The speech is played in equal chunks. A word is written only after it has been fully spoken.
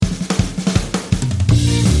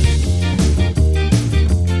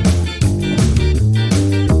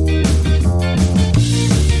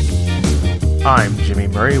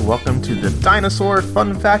Murray. Welcome to the Dinosaur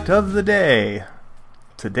Fun Fact of the Day.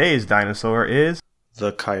 Today's dinosaur is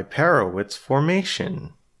the Kaiparowits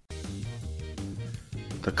Formation.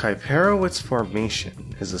 The Kaiparowits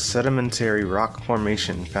Formation is a sedimentary rock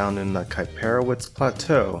formation found in the Kaiparowits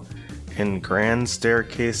Plateau in Grand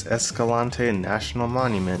Staircase Escalante National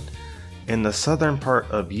Monument in the southern part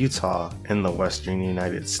of Utah in the western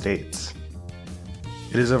United States.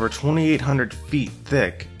 It is over 2,800 feet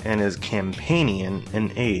thick and is Campanian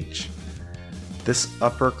in age. This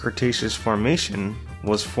Upper Cretaceous formation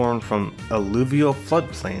was formed from alluvial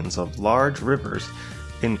floodplains of large rivers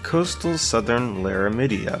in coastal southern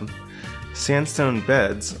Laramidia. Sandstone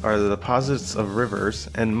beds are the deposits of rivers,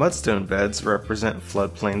 and mudstone beds represent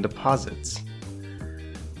floodplain deposits.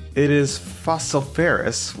 It is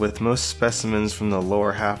fossiliferous, with most specimens from the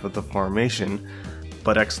lower half of the formation,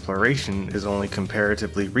 but exploration is only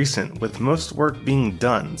comparatively recent, with most work being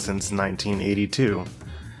done since 1982.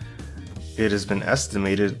 It has been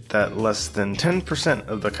estimated that less than 10%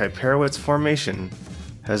 of the Kaiparowits Formation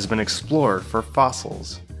has been explored for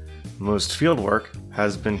fossils. Most fieldwork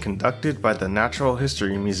has been conducted by the Natural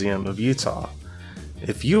History Museum of Utah.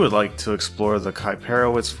 If you would like to explore the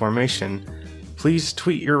Kaiparowits Formation, please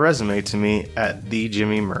tweet your resume to me at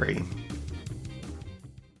 @TheJimmyMurray.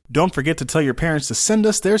 Don't forget to tell your parents to send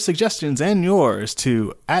us their suggestions and yours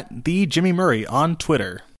to @TheJimmyMurray on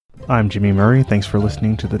Twitter. I'm Jimmy Murray. Thanks for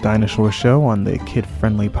listening to The Dinosaur Show on the Kid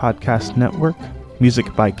Friendly Podcast Network.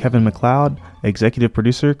 Music by Kevin MacLeod. Executive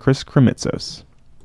producer Chris Kremitzos.